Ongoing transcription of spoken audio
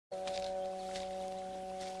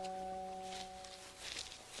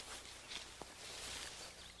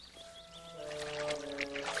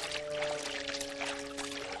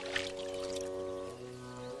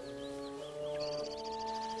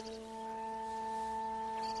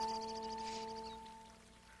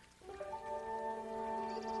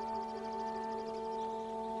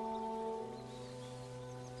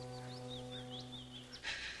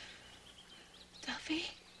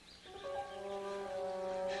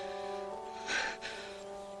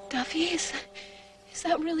Tuffy, is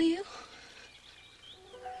that really you?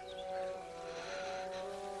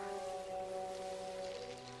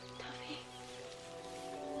 Tuffy,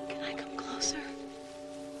 can I come closer?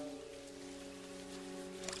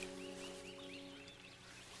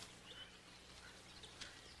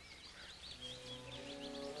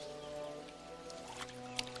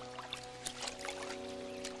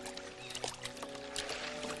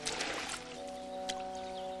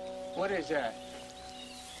 What is that?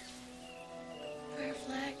 Prayer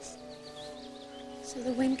flags. So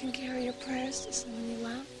the wind can carry your prayers to someone you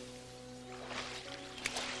love.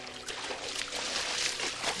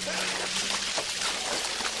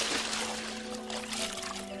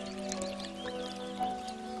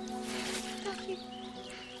 Tuffy.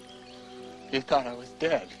 You thought I was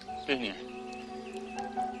dead, didn't you?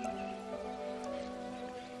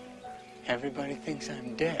 Everybody thinks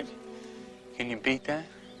I'm dead. Can you beat that?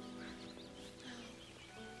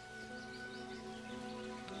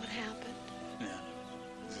 What happened? No,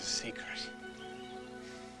 it's a secret.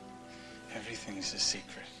 Everything's a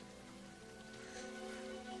secret.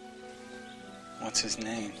 What's his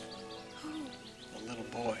name? Who? The little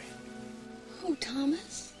boy. Who,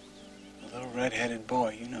 Thomas? The little red-headed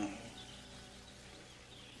boy, you know.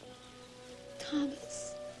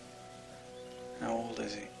 Thomas. How old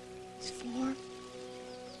is he? He's 4.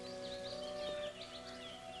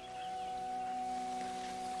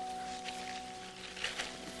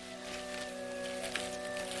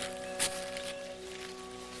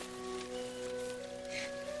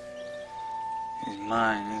 He's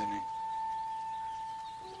mine, isn't he?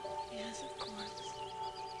 Yes, of course.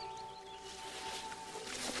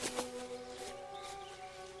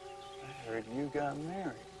 I heard you got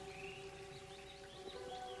married.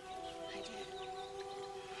 I did.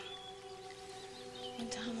 When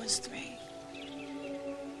Tom was 3.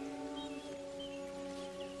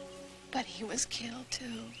 But he was killed,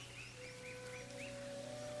 too.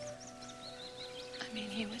 I mean,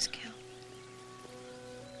 he was killed.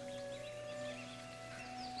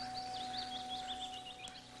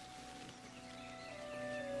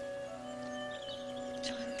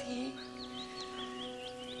 John P.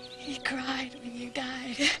 He cried when you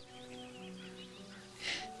died. It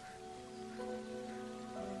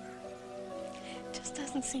just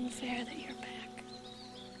doesn't seem fair that you're back.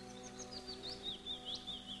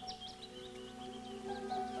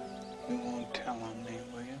 You won't tell on me,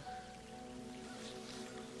 will you?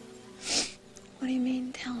 What do you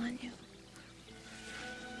mean, telling you?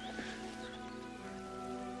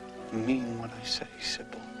 Mean what I say,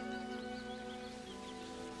 Sybil.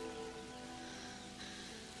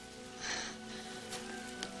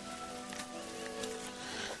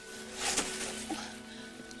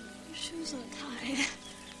 Your shoes untied.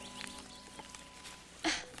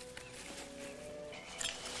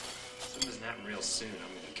 Something's not real soon.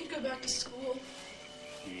 You could go back to school.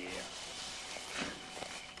 Yeah.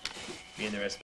 Me and the rest